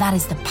 And that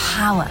is the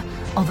power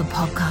of a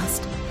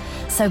podcast.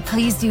 So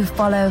please do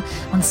follow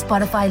on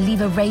Spotify, leave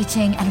a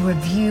rating and a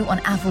review on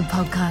Apple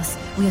Podcasts.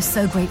 We are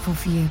so grateful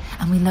for you,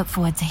 and we look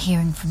forward to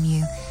hearing from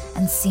you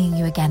and seeing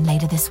you again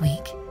later this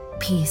week.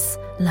 Peace,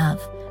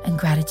 love, and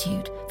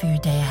gratitude for your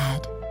day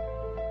ahead.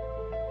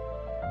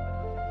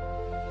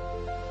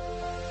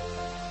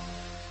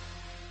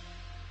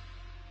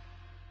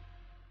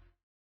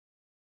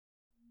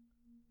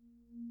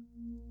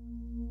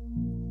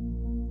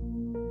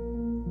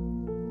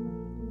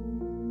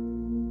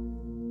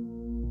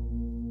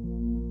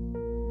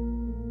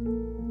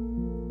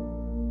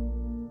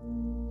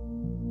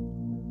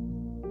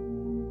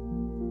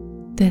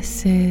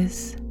 This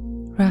is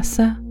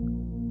Rasa.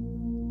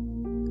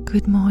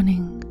 Good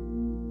morning,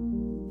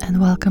 and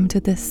welcome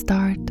to the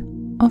start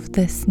of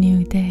this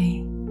new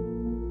day.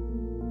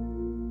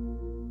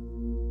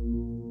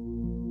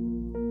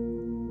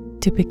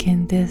 To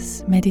begin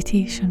this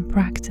meditation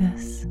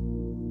practice,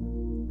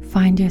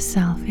 find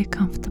yourself a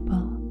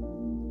comfortable,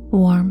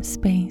 warm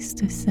space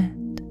to sit,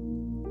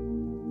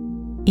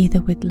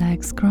 either with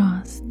legs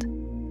crossed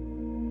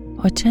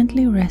or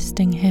gently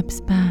resting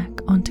hips back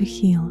onto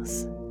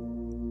heels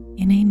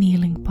in a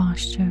kneeling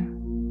posture,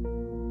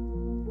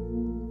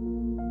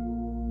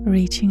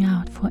 reaching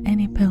out for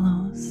any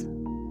pillows,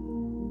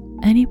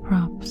 any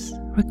props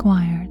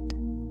required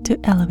to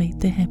elevate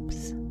the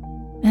hips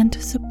and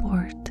to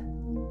support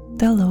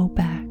the low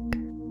back.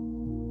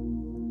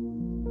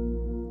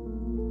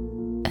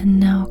 And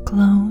now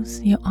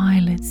close your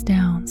eyelids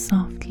down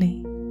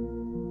softly.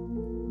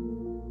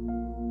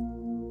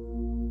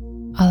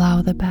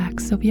 Allow the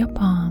backs of your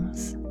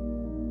palms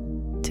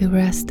to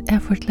rest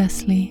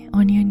effortlessly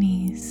on your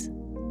knees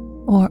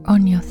or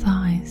on your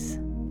thighs,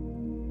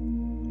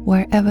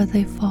 wherever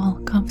they fall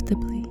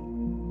comfortably.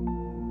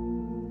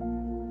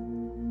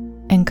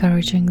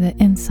 Encouraging the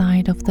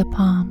inside of the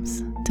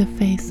palms to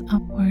face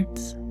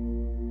upwards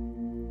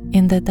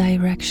in the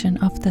direction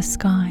of the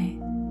sky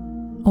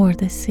or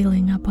the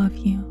ceiling above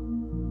you.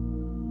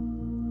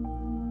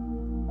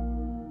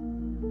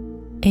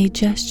 A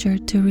gesture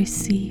to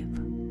receive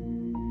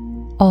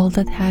all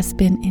that has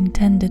been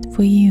intended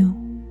for you,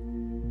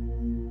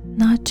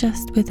 not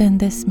just within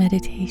this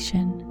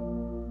meditation,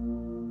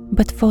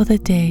 but for the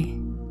day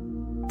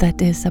that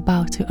is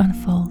about to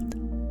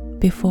unfold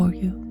before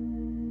you.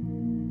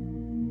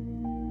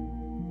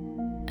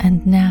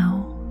 And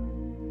now,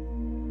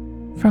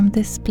 from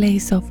this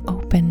place of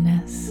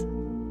openness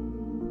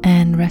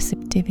and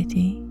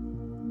receptivity,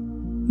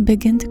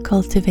 begin to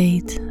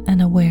cultivate an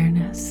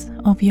awareness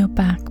of your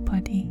back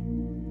body.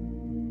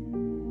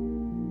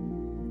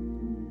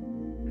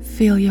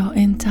 Feel your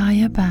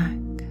entire back.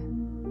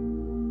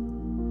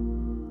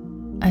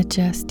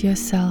 Adjust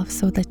yourself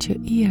so that your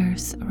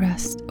ears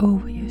rest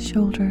over your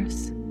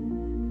shoulders.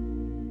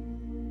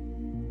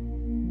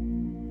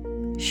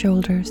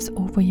 Shoulders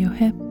over your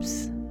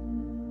hips.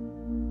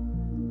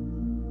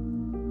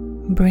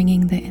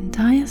 Bringing the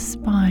entire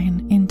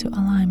spine into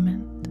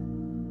alignment,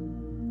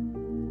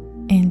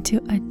 into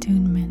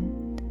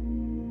attunement.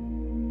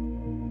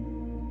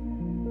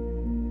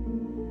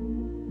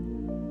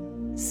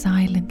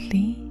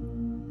 Silently,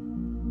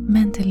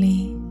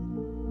 mentally,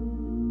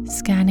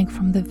 scanning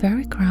from the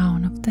very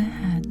crown of the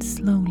head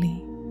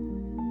slowly,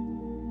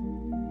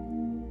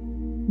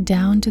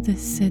 down to the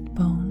sit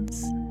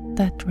bones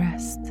that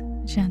rest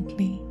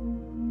gently.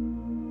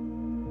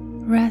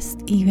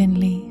 Rest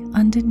evenly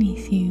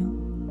underneath you.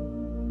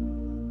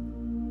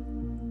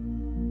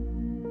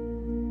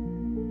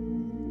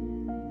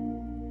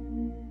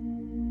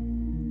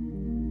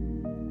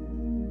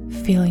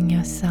 Feeling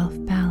yourself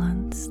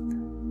balanced.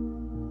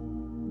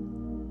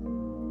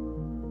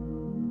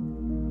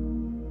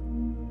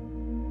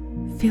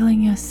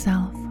 Feeling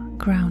yourself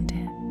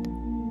grounded.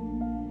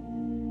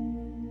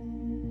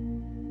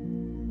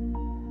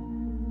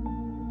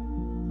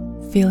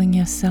 Feeling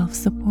yourself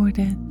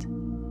supported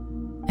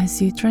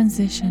as you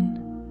transition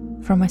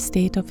from a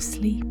state of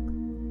sleep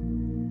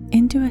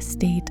into a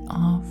state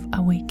of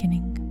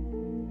awakening.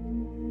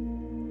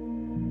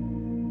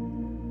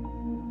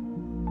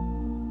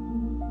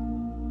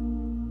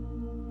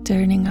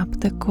 Turning up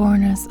the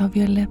corners of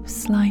your lips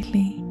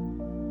slightly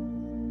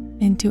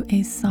into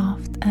a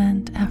soft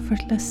and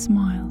effortless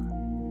smile,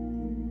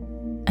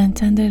 and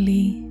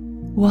tenderly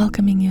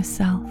welcoming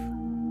yourself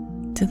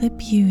to the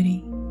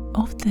beauty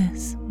of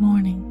this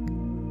morning.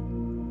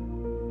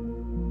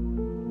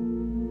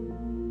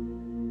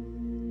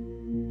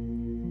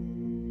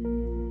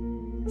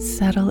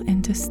 Settle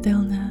into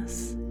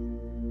stillness.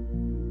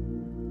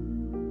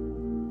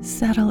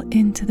 Settle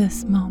into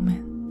this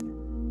moment.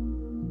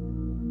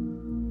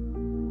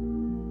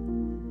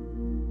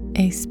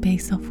 A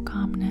space of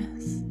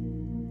calmness.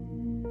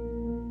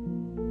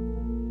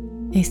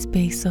 A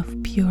space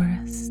of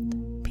purest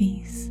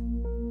peace.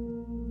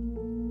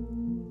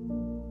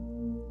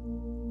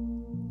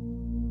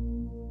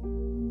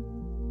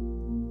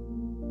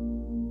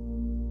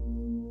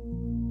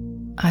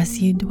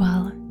 As you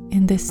dwell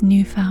in this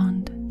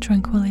newfound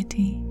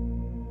tranquility,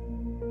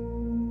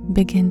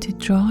 begin to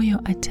draw your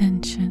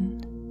attention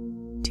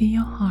to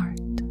your heart.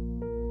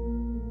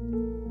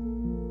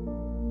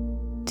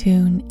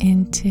 Tune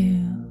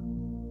into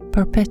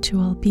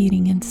perpetual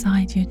beating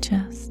inside your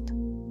chest,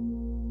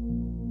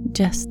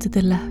 just to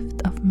the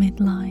left of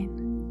midline.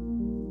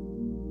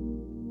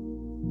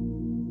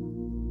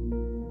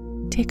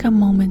 Take a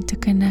moment to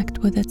connect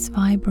with its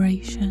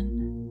vibration,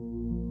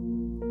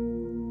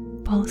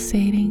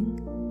 pulsating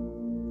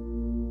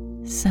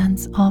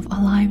sense of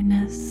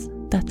aliveness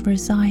that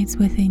resides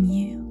within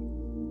you.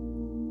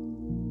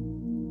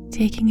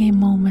 Taking a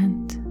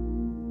moment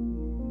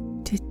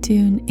to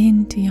tune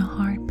into your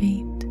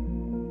heartbeat.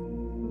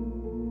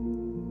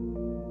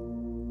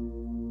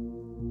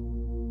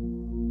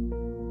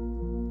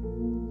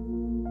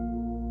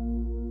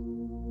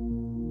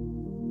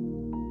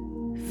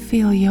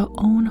 Feel your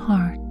own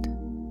heart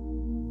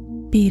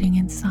beating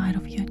inside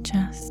of your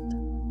chest.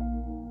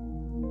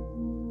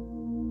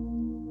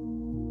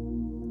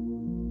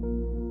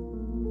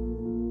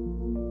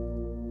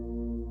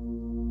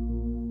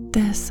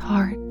 This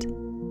heart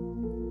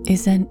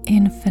is an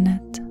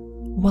infinite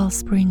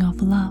wellspring of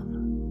love.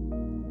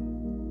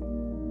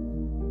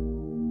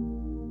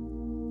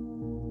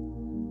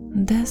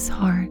 This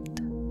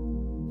heart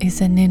is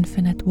an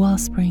infinite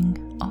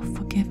wellspring of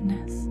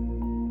forgiveness,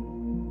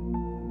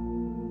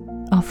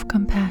 of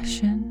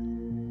compassion,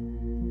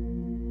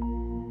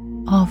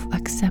 of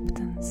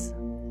acceptance.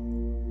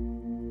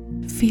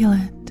 Feel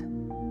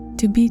it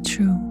to be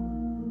true.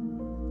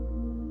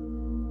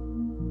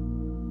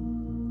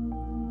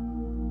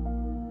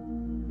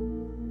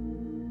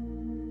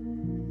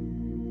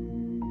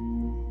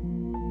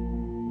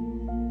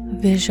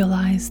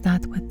 Visualize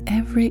that with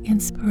every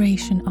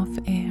inspiration of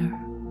air,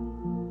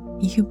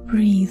 you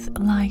breathe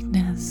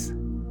lightness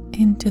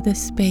into the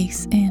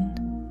space in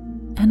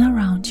and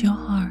around your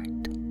heart.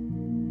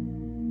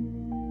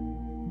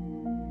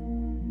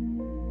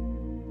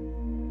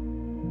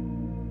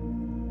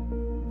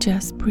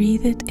 Just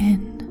breathe it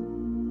in,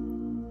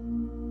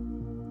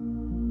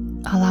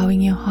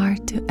 allowing your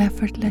heart to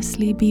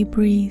effortlessly be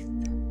breathed,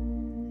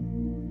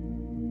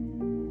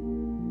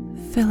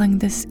 filling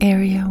this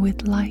area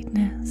with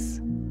lightness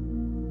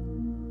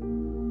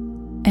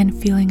and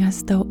feeling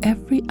as though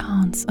every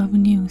ounce of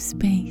new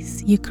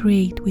space you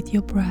create with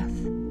your breath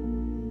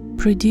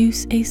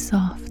produce a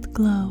soft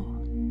glow.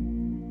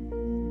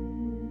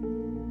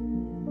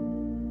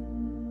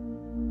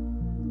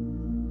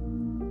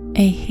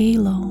 A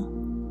halo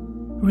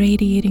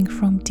radiating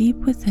from deep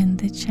within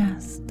the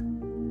chest.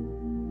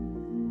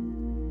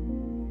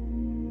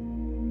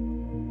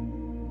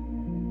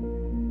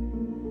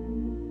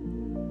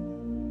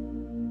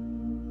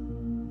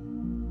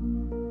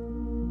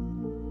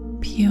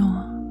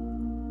 Pure,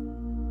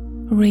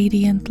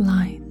 radiant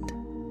light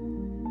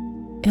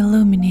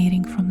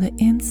illuminating from the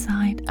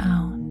inside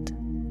out.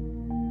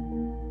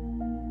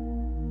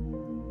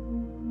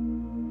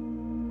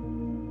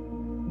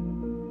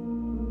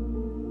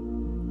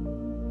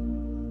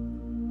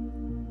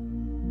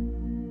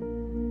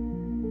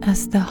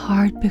 As the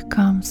heart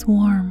becomes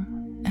warm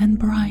and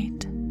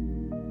bright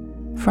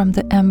from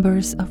the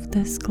embers of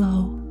this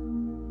glow,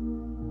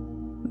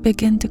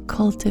 begin to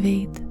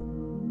cultivate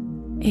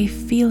a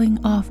feeling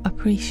of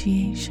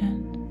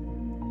appreciation.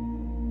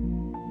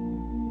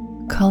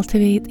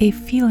 Cultivate a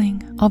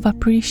feeling of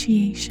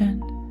appreciation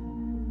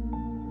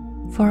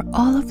for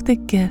all of the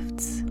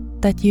gifts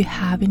that you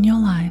have in your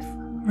life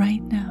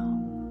right now.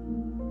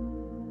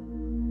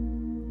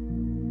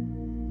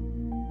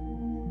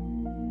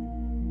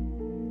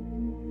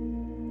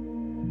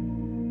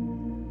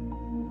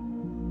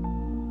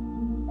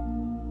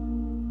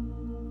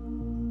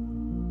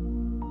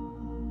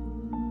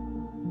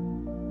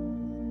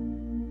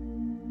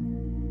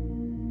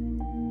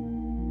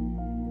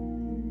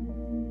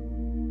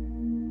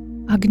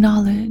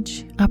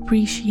 Acknowledge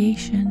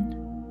appreciation,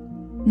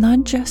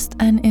 not just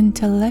an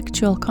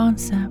intellectual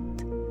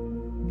concept,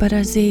 but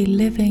as a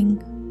living,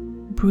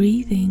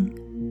 breathing,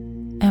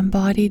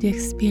 embodied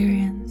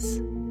experience.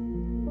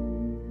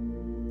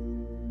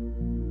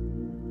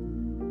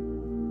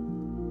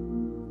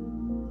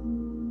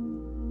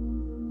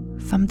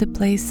 From the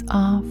place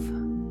of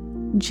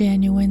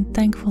genuine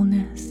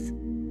thankfulness,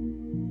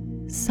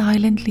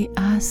 silently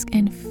ask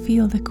and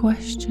feel the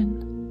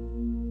question: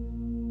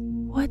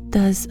 what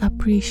does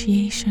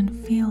appreciation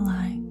feel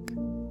like?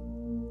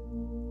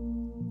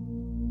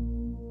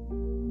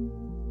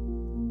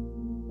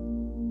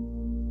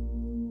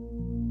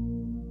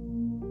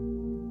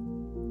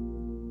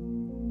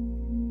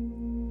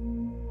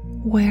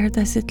 Where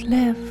does it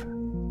live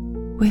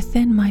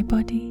within my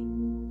body?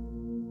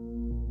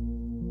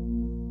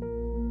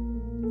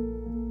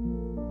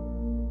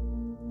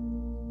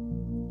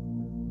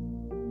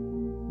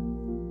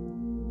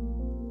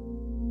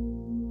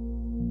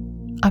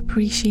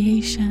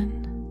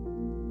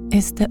 Appreciation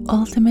is the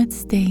ultimate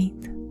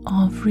state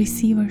of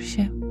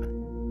receivership,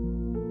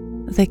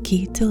 the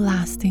key to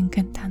lasting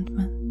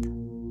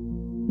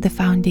contentment, the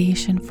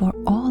foundation for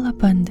all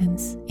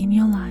abundance in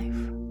your life.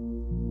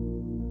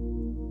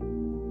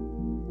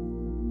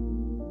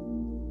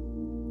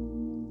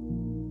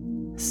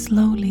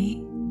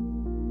 Slowly,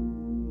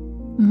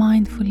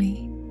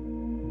 mindfully,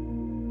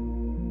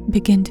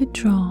 begin to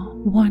draw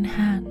one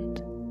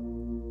hand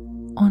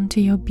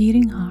onto your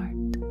beating heart.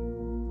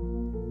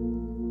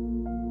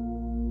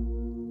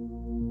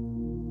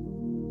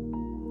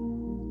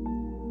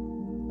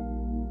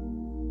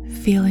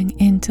 Feeling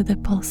into the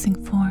pulsing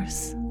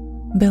force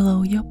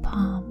below your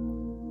palm.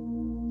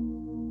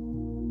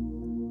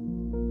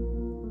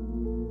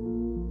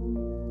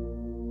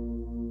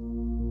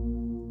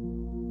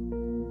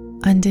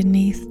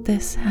 Underneath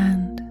this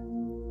hand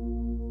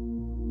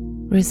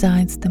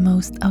resides the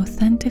most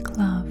authentic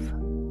love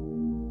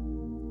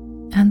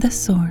and the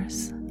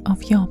source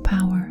of your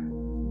power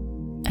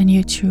and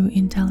your true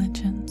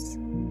intelligence.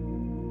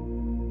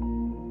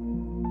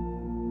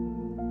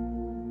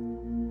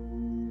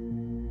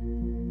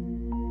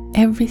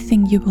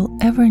 Everything you will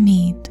ever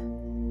need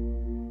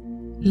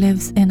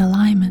lives in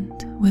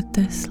alignment with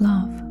this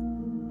love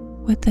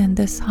within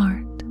this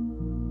heart.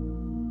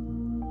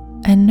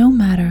 And no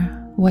matter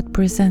what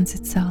presents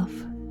itself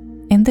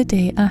in the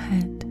day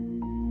ahead,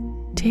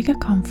 take a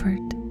comfort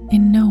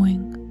in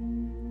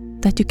knowing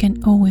that you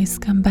can always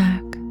come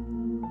back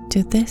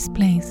to this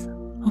place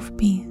of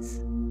peace,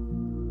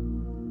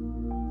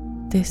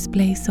 this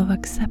place of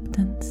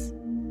acceptance,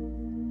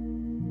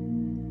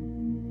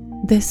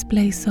 this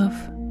place of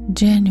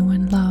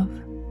genuine love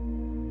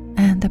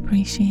and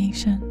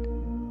appreciation,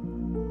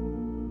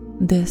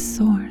 this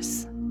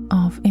source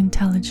of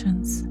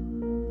intelligence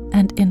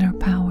and inner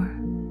power.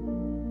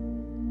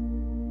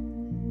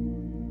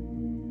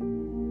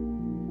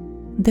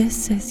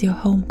 This is your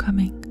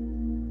homecoming,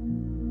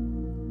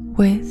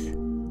 with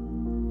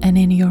and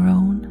in your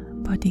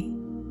own body.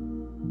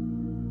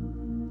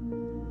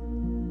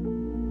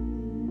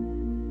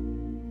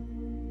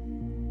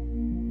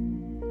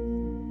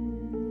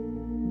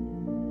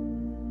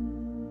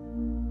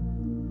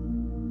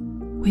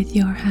 With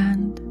your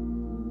hand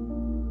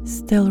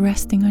still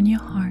resting on your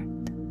heart,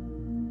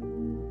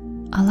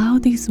 allow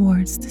these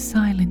words to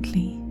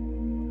silently,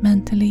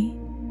 mentally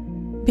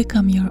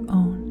become your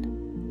own.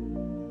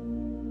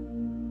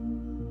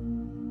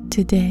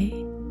 Today,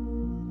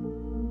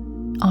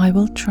 I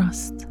will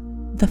trust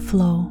the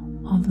flow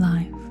of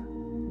life.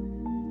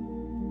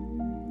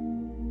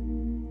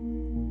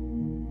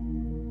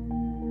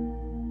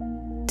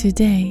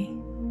 Today,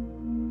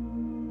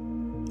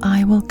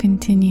 I will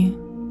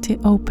continue to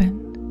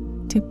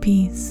open to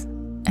peace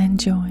and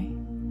joy.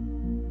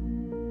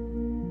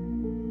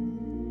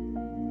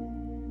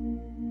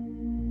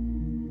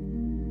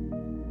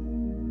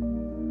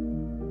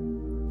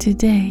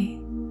 Today,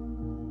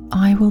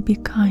 I will be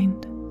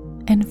kind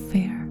and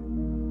fair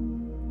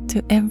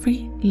to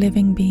every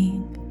living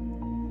being.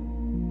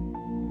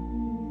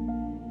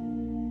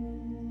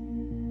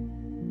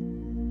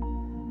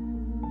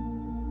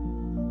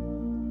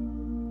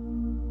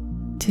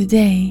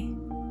 Today,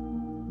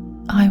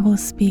 I will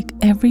speak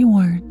every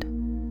word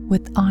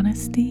with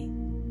honesty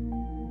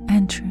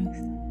and truth.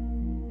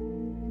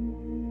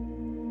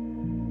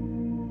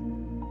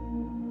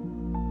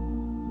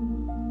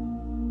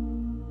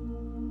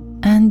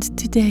 And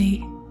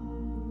today,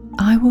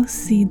 I will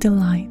see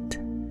delight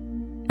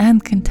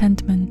and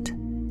contentment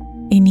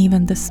in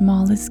even the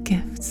smallest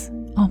gifts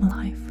of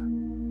life.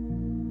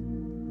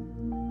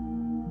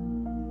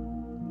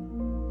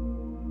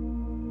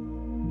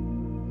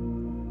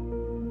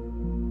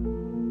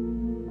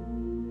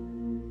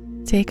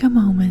 Take a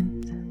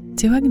moment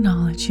to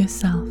acknowledge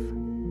yourself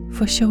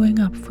for showing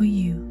up for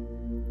you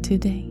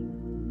today.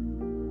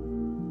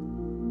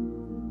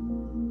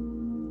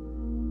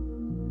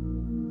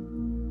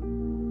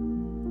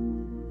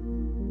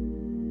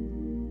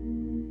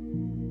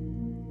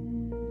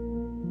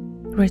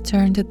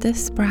 Return to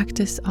this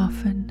practice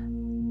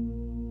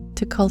often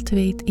to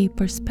cultivate a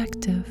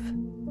perspective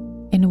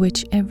in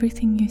which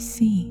everything you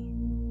see,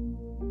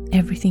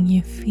 everything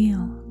you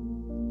feel,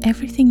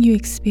 everything you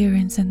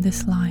experience in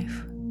this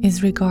life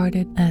is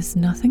regarded as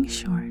nothing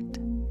short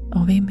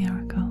of a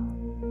miracle.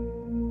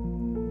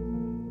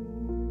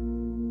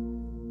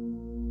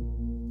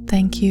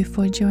 Thank you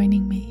for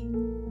joining me.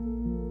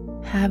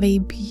 Have a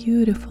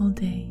beautiful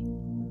day,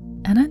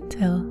 and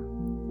until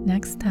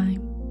next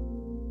time.